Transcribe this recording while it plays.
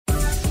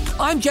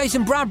I'm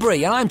Jason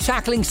Bradbury, and I'm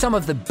tackling some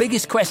of the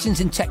biggest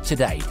questions in tech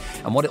today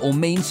and what it all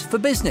means for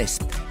business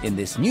in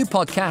this new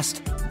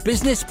podcast,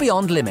 Business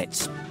Beyond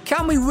Limits.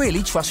 Can we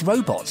really trust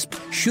robots?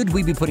 Should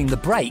we be putting the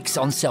brakes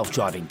on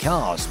self-driving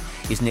cars?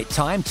 Isn't it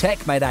time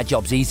tech made our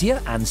jobs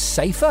easier and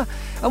safer?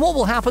 And what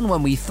will happen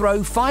when we throw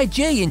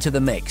 5G into the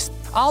mix?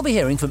 I'll be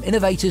hearing from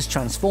innovators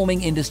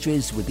transforming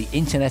industries with the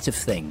Internet of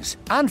Things,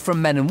 and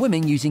from men and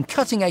women using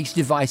cutting-edge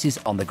devices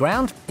on the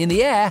ground, in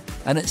the air,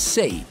 and at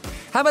sea.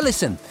 Have a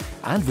listen,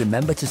 and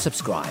remember to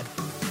subscribe.